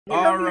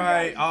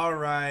All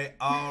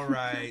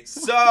right.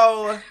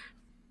 So,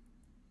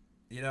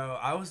 you know,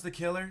 I was the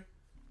killer.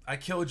 I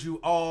killed you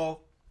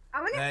all.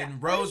 Then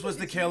Rose was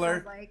the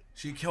killer.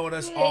 She killed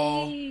us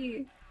all.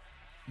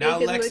 Now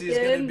Lexi's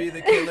gonna be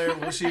the killer.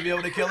 Will she be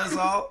able to kill us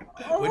all?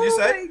 What'd you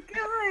say? Oh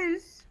my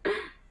gosh.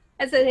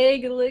 I said, hey,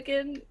 good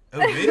looking. Oh,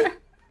 me?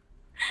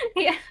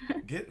 Yeah.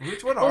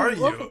 Which one are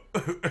you?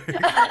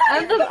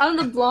 I'm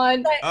the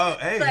blonde. Oh,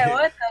 hey.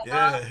 What the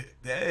Yeah.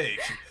 Hey.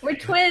 We're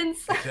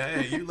twins.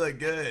 Hey, you look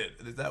good.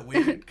 Is that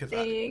weird?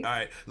 All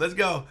right, let's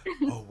go.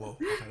 Oh, whoa.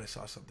 I thought I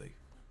saw something.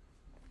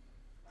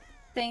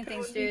 Saying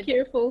things, Be dude.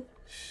 careful.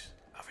 Shh.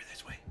 Over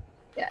this way.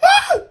 Yeah.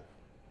 Ah!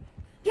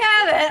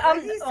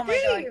 Kevin! Oh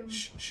my god.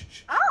 Shh, shh,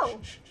 shh, Oh.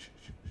 shh, shh,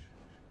 shh, shh.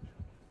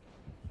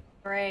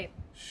 Great.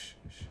 Shh, shh,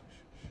 shh, shh,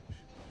 shh.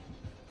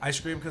 I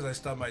screamed because I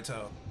stubbed my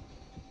toe.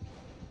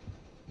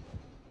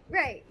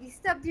 Right, you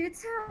stubbed your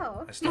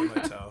toe. I stubbed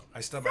my toe.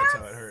 I stubbed my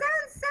toe. It hurt.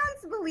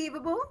 Sounds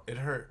believable. It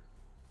hurt.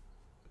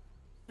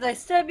 Did I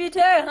stub your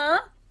toe, huh?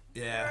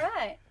 Yeah.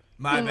 Alright.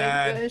 My Oh my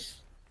bad. gosh.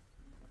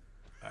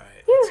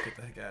 Alright, let's get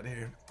the heck out of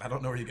here. I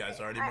don't know where you guys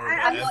are anymore.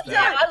 I'm but F done.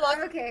 that. I lost.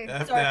 Okay.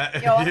 F Sorry.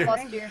 that. Yo, I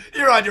lost you.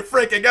 You're on your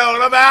freaking own.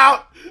 I'm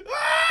out.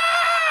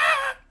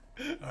 Ah!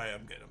 Alright,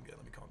 I'm good.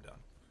 Let me calm down.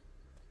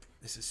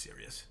 This is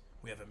serious.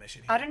 We have a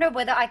mission here. I don't know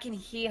whether I can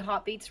hear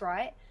heartbeats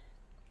right.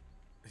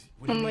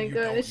 What do you Oh my mean you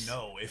gosh. don't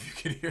know if you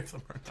can hear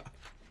them or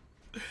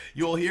not?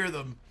 You'll hear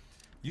them.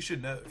 You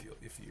should know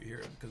if you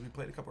hear them because we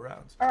played a couple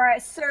rounds.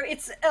 Alright, so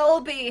it's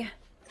LB.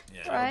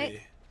 Yeah. Right. LB.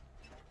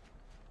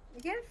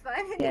 You getting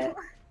fun? Yeah.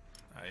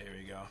 All right, here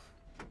we go.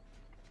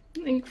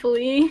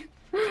 Thankfully.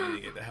 I need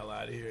to get the hell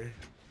out of here.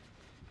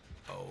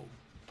 Oh.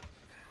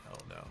 Oh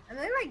no. I'm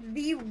like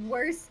the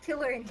worst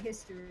killer in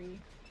history.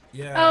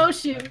 Yeah. Oh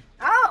shoot.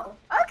 Oh,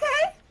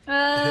 okay.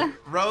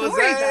 Rose. Don't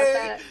worry about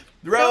that.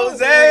 Rose.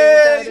 Don't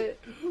worry about it.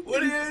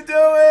 What are you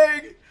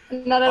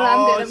doing? No,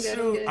 Oh, I'm good.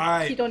 shoot. All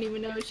right. She don't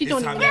even know. She It's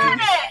don't time even to know. do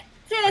this. I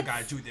Tits!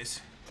 gotta do this.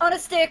 On a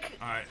stick.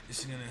 All right, this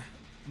is gonna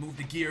move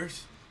the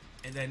gears,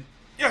 and then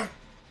yeah.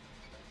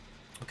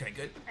 Okay,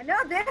 good. I know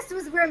this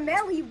was where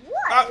Melly was.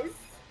 Ah.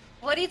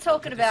 What are you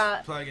talking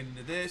about? Plug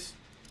into this,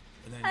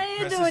 and then I ain't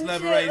press this doing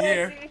lever shit, right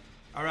here. Lexi.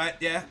 All right,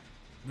 yeah.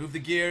 Move the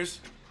gears.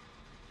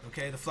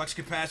 Okay, the flux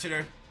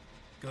capacitor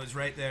goes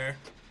right there,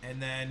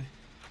 and then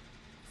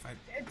if I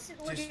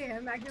Look at just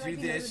him acting do like he knows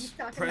what this, he's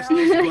talking press about.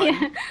 this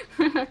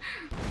button.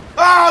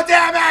 Oh,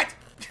 damn it!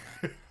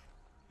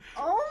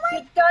 Oh my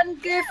You done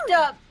goofed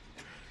up.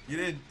 You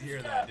didn't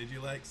hear that, did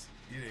you, Lex?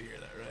 You didn't hear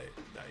that, right?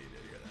 No, you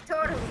didn't hear that.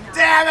 Totally not.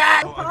 Damn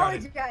it! Oh,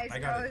 Apologize, I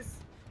got it. Rose.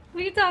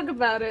 We can talk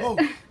about it. Oh.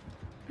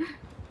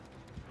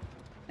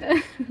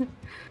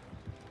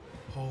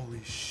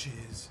 Holy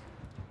shiz.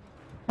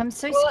 I'm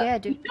so Well,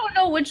 scared, You dude. don't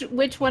know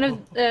which one of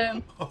Oh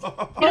you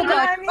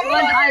god. know,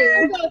 one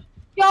higher.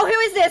 Yo, who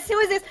is this? Who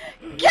is this?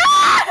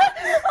 God!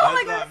 Oh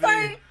my god, That's not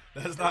sorry. me.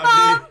 That's not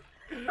Mom! me.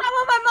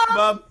 I want my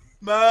mom.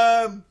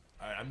 Mom!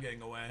 Alright, I'm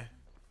getting away.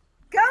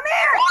 Come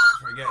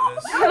here! Forget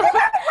this. Wait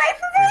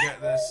for me!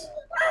 Forget this.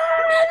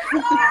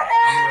 I'm gonna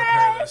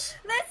repair this.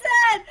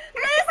 Listen!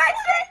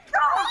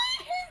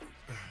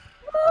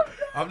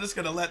 I'm just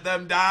gonna let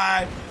them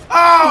die.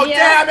 Oh,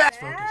 Yeah. damn it! Let's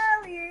focus.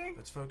 Melly.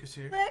 Let's focus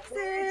here.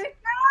 Lexi! Let's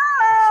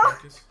No!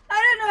 focus.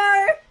 I don't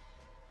know,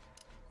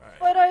 Alright.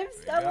 but there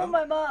we I go. want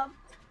my mom.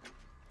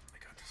 I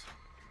got this.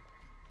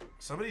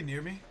 Somebody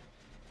near me?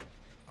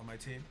 On my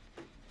team?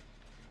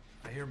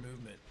 I hear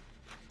movement.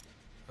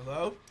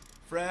 Hello?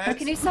 Friends? I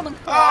can hear someone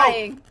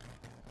crying.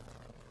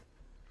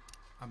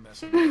 I'm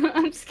messing.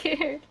 I'm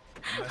scared.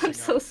 messing I'm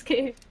so up.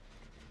 scared.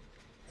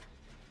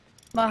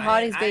 My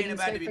heart is I ain't beating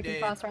so about to be freaking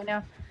dead. fast right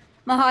now.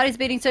 My heart is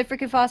beating so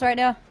freaking fast right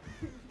now.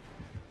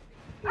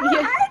 Yeah.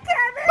 Hi,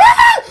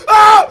 Kevin!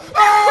 Oh!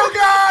 Oh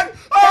God!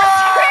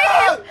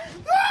 Oh!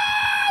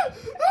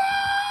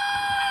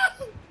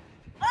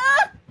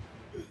 Ah!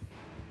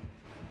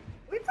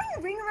 We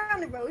playing Ring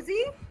Around the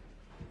Rosie?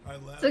 I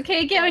left. It's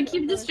okay, Kevin.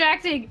 Keep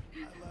distracting. I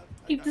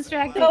left. Keep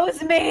distracting. That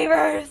was me,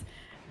 Rose.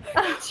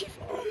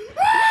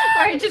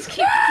 Alright, just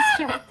keep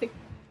distracting.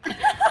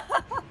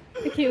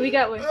 Okay, we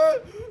got one. Yo,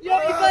 you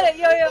got it,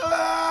 yo.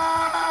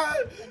 Ah!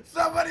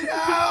 Somebody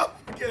help!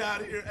 Get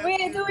out of here. We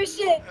ain't doing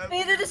shit.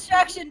 Be the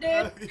distraction,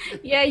 dude.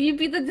 Yeah, you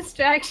be the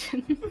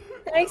distraction.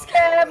 Thanks,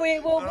 Kev. We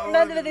will I don't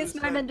remember wanna this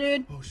do moment,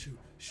 dude. Oh shoot.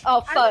 Shoot.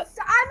 Oh, fuck.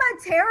 I'm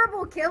a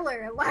terrible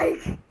killer. Like,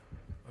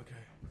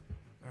 Okay.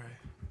 All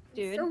right.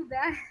 Dude, so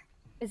bad.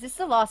 is this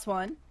the last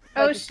one?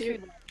 Oh, Like, it's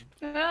shoot. too-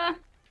 Ah. All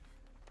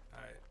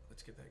right.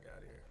 Let's get that guy out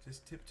of here.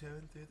 Just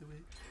tiptoeing through the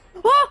week.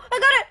 Oh, I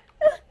got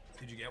it!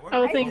 Did you get one?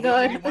 Oh, thank we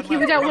God. need one Okay, we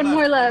left, got one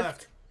more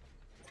left.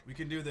 We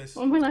can do this.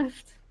 One more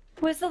left.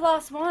 Where's the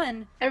last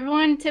one?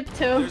 Everyone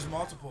tiptoe. There's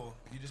multiple.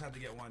 You just have to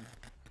get one.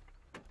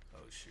 Oh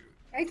shoot.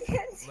 I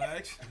can't.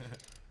 Lex,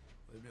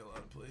 leave me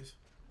alone, please.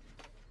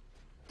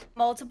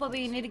 Multiple, but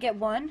you need to get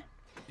one?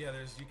 Yeah,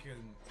 there's. You can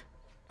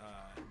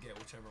get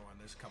whichever one.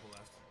 There's a couple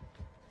left.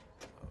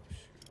 Oh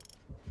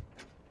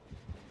shoot.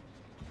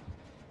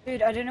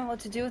 Dude, I don't know what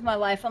to do with my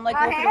life. I'm like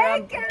Oh, walking hey,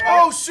 around. Kevin!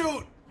 Oh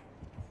shoot!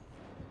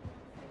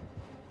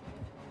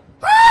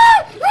 Ah!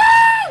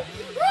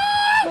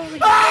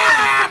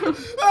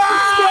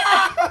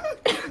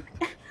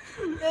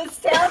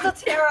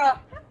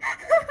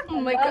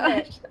 my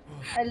gosh.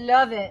 I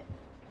love it.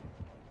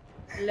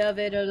 Love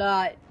it a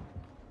lot.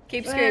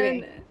 Keep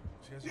screaming.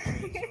 She has a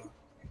chainsaw.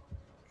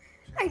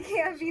 I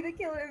can't be the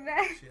killer,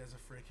 man. She has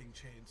a freaking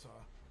chainsaw.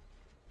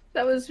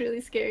 That was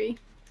really scary.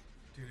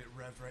 Dude, it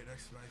revved right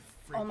next to my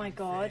freaking Oh my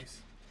god. face.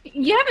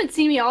 You haven't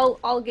seen me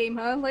all game,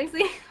 huh,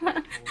 Lexi?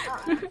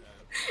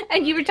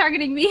 And you were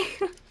targeting me.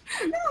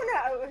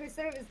 No, who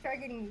said it was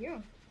targeting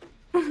you?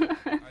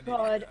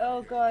 God,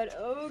 oh god,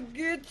 oh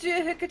good.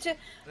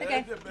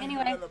 Okay,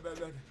 anyway.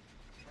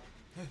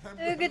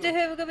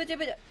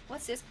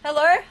 What's this?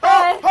 Hello?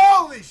 Hi. Oh,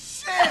 holy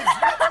shit!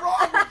 What's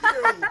wrong with you?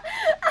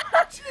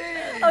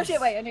 Jeez. Oh shit,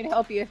 wait, I need to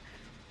help you.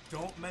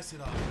 Don't mess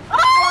it up.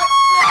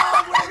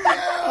 Oh! What's wrong with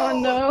you? Oh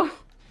no.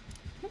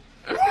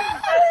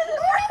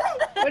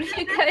 What are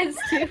you guys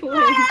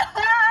doing?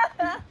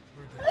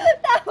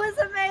 That was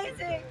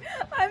amazing.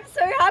 I'm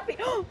so happy.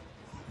 Oh.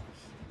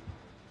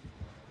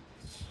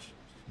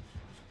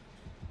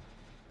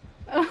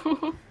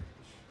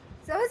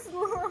 So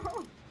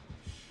slow.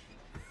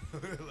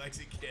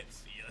 Lexi can't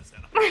see us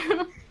at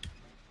all.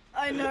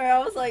 I know, I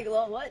was like,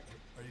 well, what?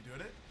 Are you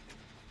doing it?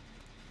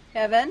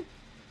 Kevin? Alright,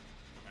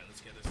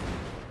 let's get this.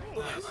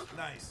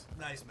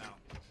 Nice, Mal.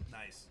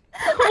 Nice.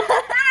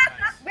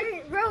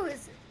 Wait,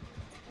 Rose.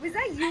 Was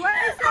that you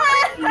I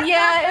saw?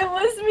 Yeah, it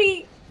was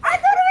me. I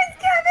thought it was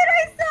Kevin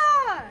I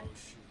saw! Oh,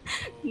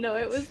 shoot. No,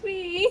 it was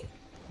me.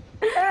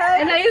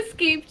 And I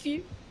escaped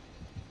you.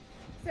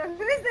 So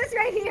who is this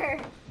right here?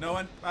 No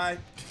one. Bye.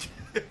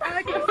 Okay.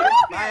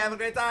 Bye. Have a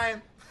great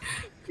time.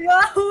 Yo,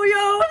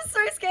 I'm so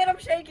scared. I'm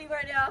shaking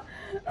right now.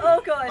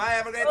 Oh god. Bye.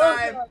 Have a great Oh,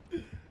 time. God.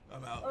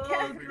 I'm out. Oh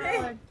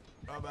Kevin.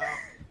 I'm out.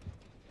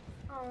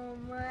 Oh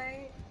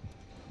my.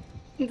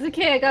 It's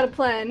okay, I got a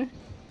plan.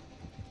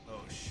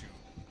 Oh shoot.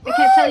 I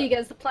can't tell you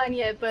guys the plan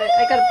yet, but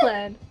I got a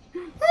plan.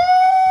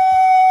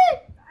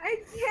 I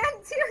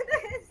can't do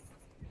this.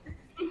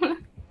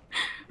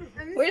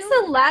 I'm Where's so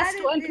the last bad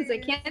at one? Because I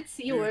this. can't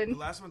see Dude, one. the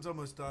last one's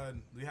almost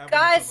done. We have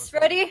Guys,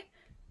 ready?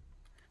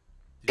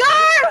 Go!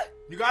 Go!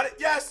 You got it?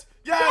 Yes!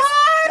 Yes! Run!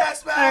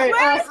 Yes, man!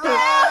 Alright, Oscar.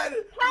 Run!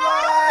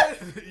 Run!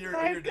 You're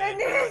My dead.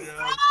 goodness.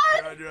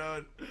 You're on your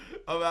own.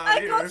 I'm out I of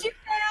here. got you,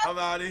 man. I'm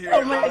out of here.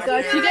 Oh my I'm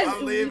gosh, here. you I'm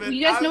guys leaving.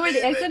 know I'm where the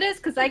leaving. exit is?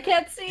 Because I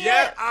can't see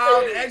Yeah, it.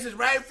 the exit's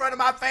right in front of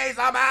my face.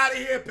 I'm out of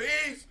here.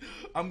 Peace.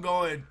 I'm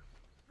going.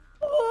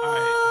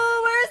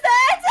 Oh, where's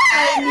that? I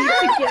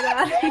need to get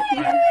out of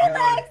here. I'm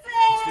going.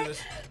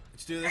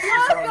 Let's do this.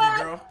 What's wrong with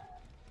you, girl?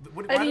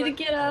 I need to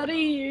get out of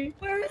here.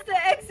 Where is the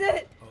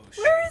exit? Oh,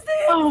 shit. Where is the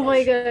exit? Oh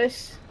my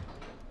gosh.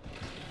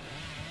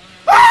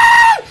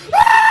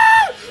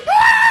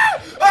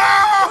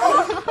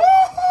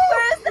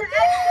 Where is the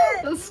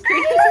exit? So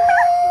screaming.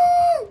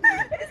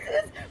 What is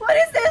this? What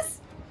is this?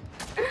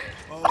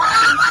 Oh,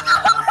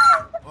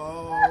 no.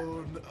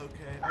 Oh, no.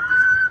 Okay. I'm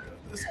just gonna go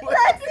this way.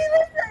 Lexi,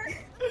 listen.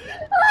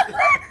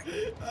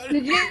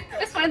 Did you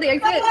just find the No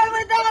exit? one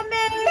without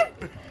me.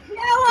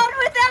 No one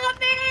without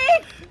me.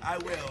 I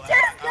will.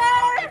 Just I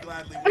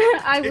gladly will.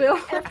 I will.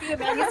 F you,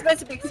 man. You're supposed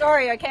to be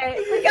sorry, okay?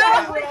 Go.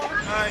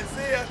 Alright,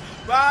 see ya.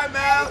 Bye,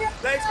 Mel.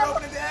 Thanks for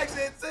opening the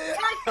exit. See ya.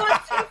 I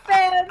got you,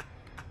 fam.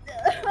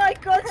 I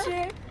got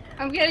you.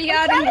 I'm getting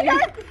out of here.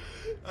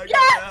 I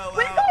got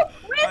the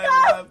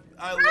hell out.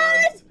 I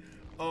left.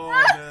 Oh,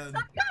 man.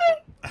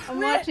 I'm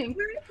watching.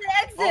 Where's the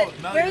exit? Oh,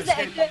 Mel, Where's you the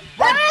escaped. exit?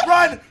 Run,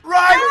 run, run,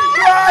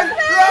 run,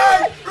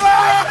 run,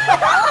 run!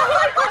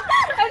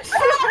 I'm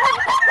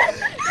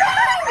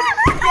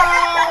No!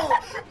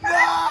 No!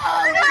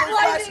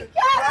 Flash it!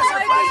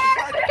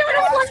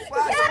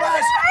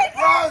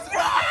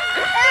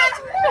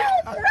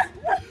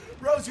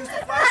 Rose, use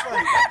the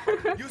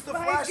flashlight! Use the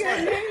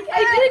flashlight!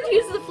 I did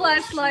use the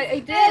flashlight. I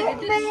did. It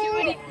didn't do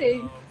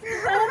anything.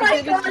 Oh my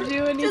It didn't god.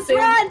 do anything. Just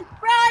run.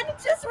 Run.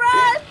 Just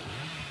run.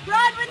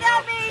 Run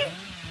without me.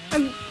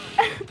 I'm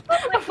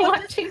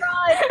watching.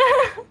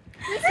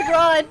 Just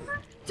run.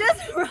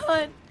 Just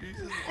run. He's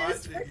Just just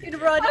watching.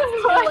 freaking run. I'm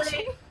It's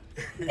watching.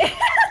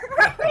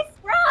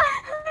 Run.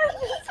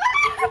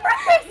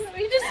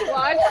 We just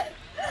watch.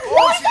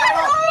 Oh, she got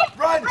out!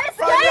 Run!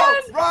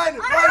 Run!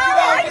 Get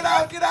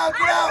out! Get out!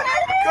 Go!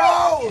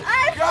 Go!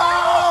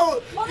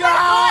 Go! Go!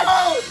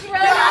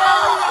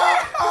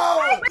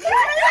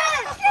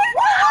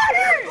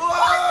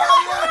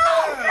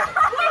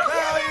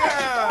 Hell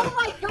yeah!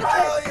 Holy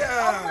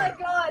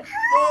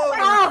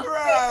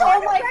crap!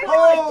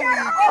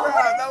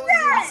 That was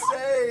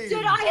insane!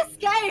 Dude, I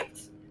escaped!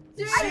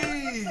 Dude,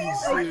 Jeez!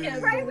 I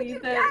can't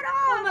believe it.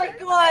 oh my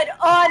god!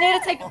 Oh, I need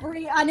to take a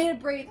breathe. I need to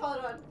breathe.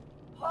 Hold on.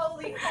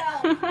 Holy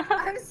hell!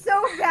 I'm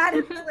so bad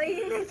at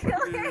playing the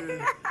killer.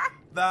 Dude,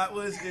 that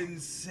was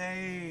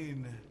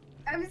insane.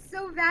 I'm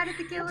so bad at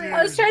the killer. Dude.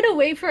 I was trying to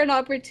wait for an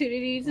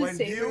opportunity to When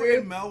save you her.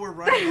 and Mel were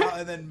running out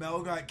and then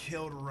Mel got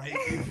killed right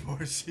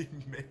before she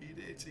made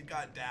it. She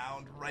got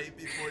downed right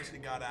before she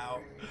got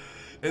out.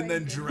 And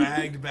then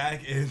dragged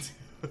back into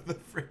the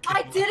freaking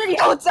I didn't.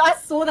 Yo, I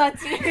saw that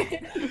too.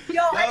 Yo,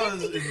 I That didn't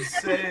was think you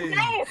insane.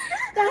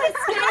 That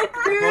escaped,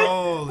 dude.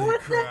 Holy What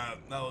the- crap.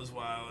 That was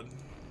wild.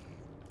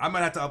 I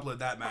might have to upload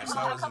that match.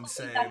 That was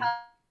insane.